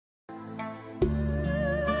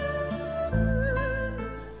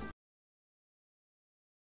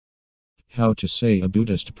How to say a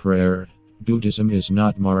Buddhist prayer. Buddhism is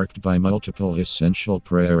not marked by multiple essential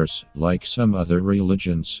prayers like some other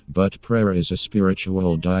religions, but prayer is a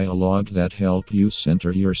spiritual dialogue that helps you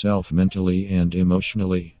center yourself mentally and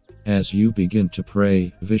emotionally. As you begin to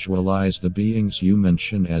pray, visualize the beings you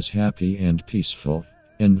mention as happy and peaceful.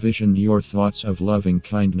 Envision your thoughts of loving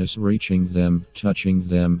kindness reaching them, touching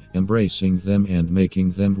them, embracing them, and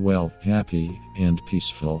making them well, happy, and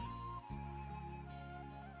peaceful.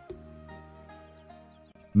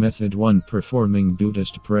 Method 1. Performing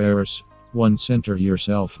Buddhist prayers. 1. Center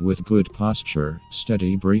yourself with good posture,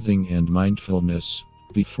 steady breathing, and mindfulness.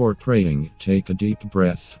 Before praying, take a deep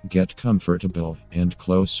breath, get comfortable, and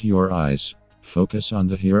close your eyes. Focus on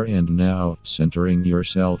the here and now, centering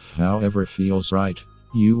yourself however feels right.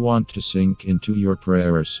 You want to sink into your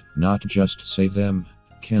prayers, not just say them.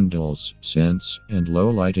 Candles, scents, and low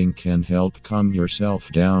lighting can help calm yourself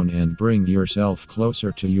down and bring yourself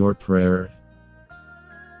closer to your prayer.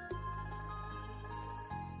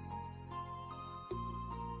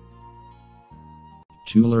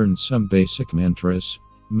 To learn some basic mantras.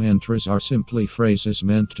 Mantras are simply phrases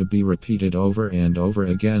meant to be repeated over and over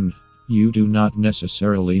again. You do not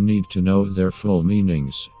necessarily need to know their full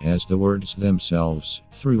meanings, as the words themselves,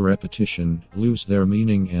 through repetition, lose their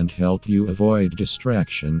meaning and help you avoid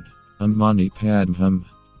distraction. Om Mani Padme Hum.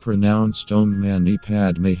 Pronounced Om Mani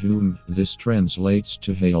Padme Hum. This translates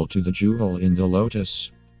to Hail to the Jewel in the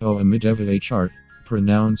Lotus. O Amideva Hr.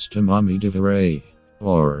 Pronounced Amami Devare.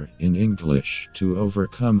 Or, in English, to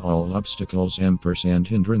overcome all obstacles and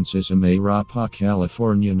hindrances Amarapa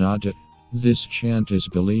California Nada. This chant is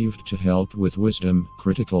believed to help with wisdom,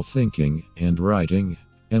 critical thinking, and writing.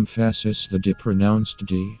 Emphasis the D pronounced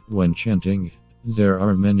D when chanting. There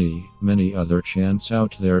are many other chants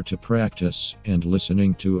out there to practice, and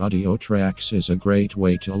listening to audio tracks is a great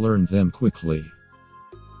way to learn them quickly.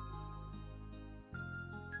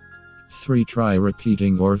 3. Try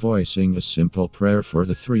repeating or voicing a simple prayer for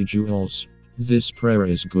the three jewels. This prayer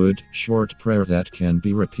is good, short prayer that can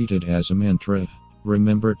be repeated as a mantra.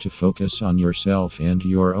 Remember to focus on yourself and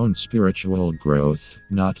your own spiritual growth,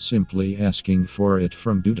 not simply asking for it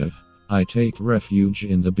from Buddha. I take refuge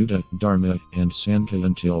in the Buddha, Dharma, and Sangha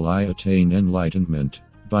until I attain enlightenment.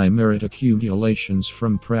 By merit accumulations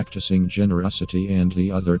from practicing generosity and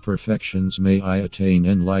the other perfections may I attain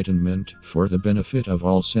enlightenment, for the benefit of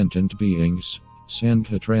all sentient beings.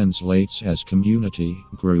 Sangha translates as community,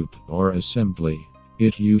 group, or assembly.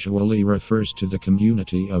 It usually refers to the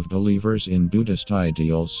community of believers in Buddhist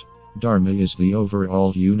ideals. Dharma is the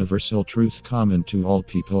overall universal truth common to all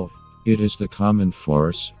people. It is the common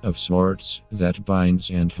force, of sorts, that binds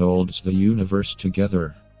and holds the universe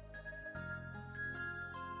together.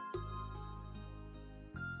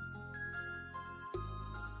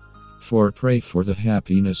 4. Pray for the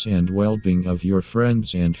happiness and well-being of your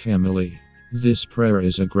friends and family. This prayer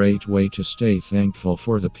is a great way to stay thankful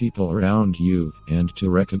for the people around you, and to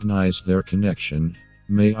recognize their connection.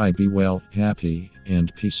 May I be well, happy,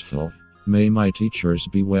 and peaceful. May my teachers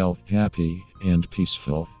be well, happy, and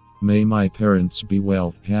peaceful. May my parents be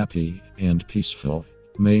well, happy, and peaceful.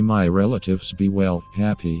 May my relatives be well,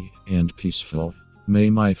 happy, and peaceful. May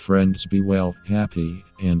my friends be well, happy,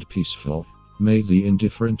 and peaceful. May the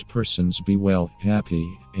indifferent persons be well,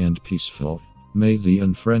 happy, and peaceful. May the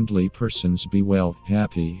unfriendly persons be well,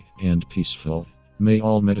 happy, and peaceful. May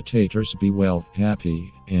all meditators be well,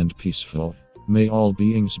 happy, and peaceful. May all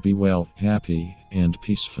beings be well, happy, and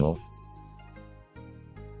peaceful.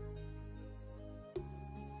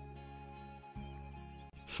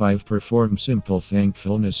 5. Perform simple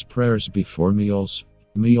thankfulness prayers before meals.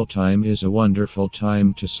 Mealtime is a wonderful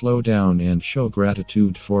time to slow down and show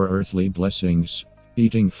gratitude for earthly blessings.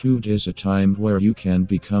 Eating food is a time where you can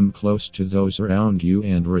become close to those around you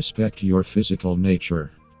and respect your physical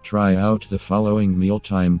nature. Try out the following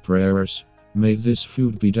mealtime prayers. May this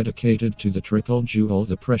food be dedicated to the Triple Jewel,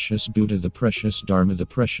 the precious Buddha, the precious Dharma, the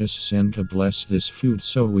precious Sangha. Bless this food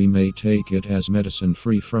so we may take it as medicine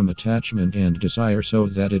free from attachment and desire, so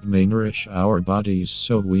that it may nourish our bodies,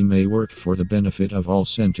 so we may work for the benefit of all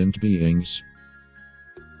sentient beings.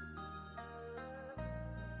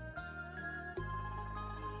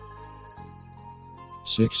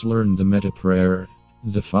 Six. Learn the metta prayer.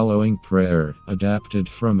 The following prayer, adapted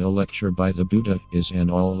from a lecture by the Buddha, is an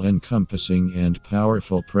all-encompassing and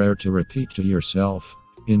powerful prayer to repeat to yourself.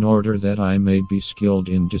 in order that I may be skilled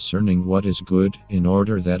in discerning what is good, in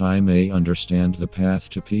order that I may understand the path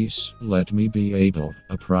to peace. Let me be able,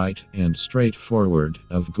 upright, and straightforward,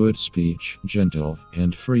 of good speech, gentle,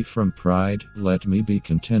 and free from pride. Let me be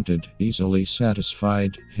contented, easily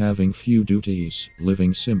satisfied, having few duties,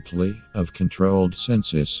 living simply, of controlled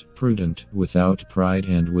senses, prudent, without pride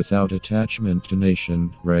and without attachment to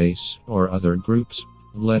nation, race, or other groups.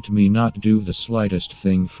 Let me not do the slightest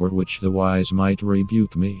thing for which the wise might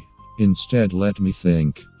rebuke me. Instead, let me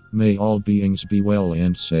think. May all beings be well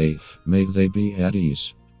and safe, may they be at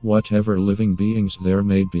ease. Whatever living beings there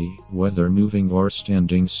may be, whether moving or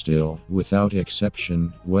standing still, without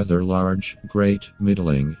exception, whether large, great,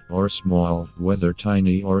 middling, or small, whether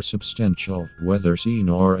tiny or substantial, whether seen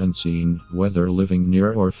or unseen, whether living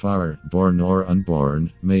near or far, born or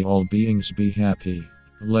unborn, may all beings be happy.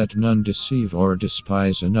 Let none deceive or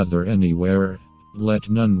despise another anywhere. Let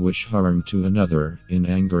none wish harm to another, in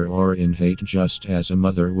anger or in hate, just as a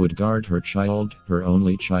mother would guard her child, her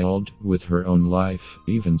only child, with her own life.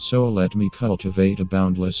 Even so, let me cultivate a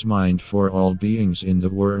boundless mind for all beings in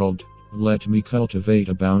the world. Let me cultivate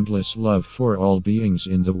a boundless love for all beings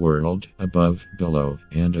in the world, above, below,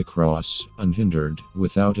 and across, unhindered,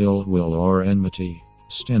 without ill will or enmity.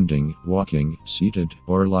 Standing, walking, seated,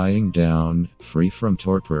 or lying down, free from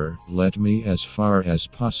torpor, let me as far as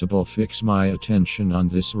possible fix my attention on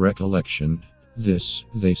this recollection. This,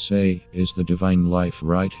 they say, is the divine life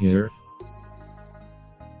right here.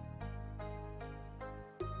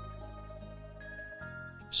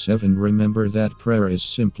 Seven. Remember that prayer is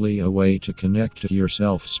simply a way to connect to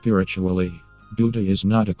yourself spiritually. Buddha is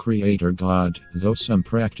not a creator god, though some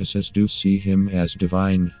practices do see him as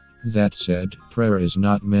divine. That said, prayer is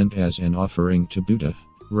not meant as an offering to Buddha.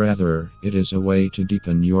 Rather, it is a way to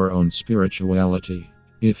deepen your own spirituality.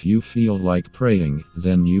 If you feel like praying,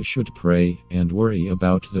 then you should pray, and worry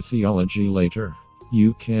about the theology later.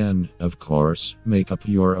 You can, of course, make up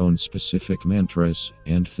your own specific mantras,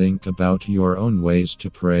 and think about your own ways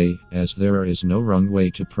to pray, as there is no wrong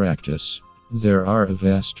way to practice. There are a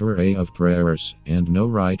vast array of prayers, and no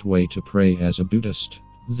right way to pray as a Buddhist.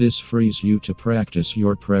 This frees you to practice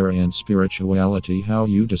your prayer and spirituality how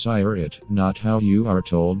you desire it, not how you are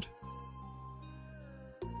told.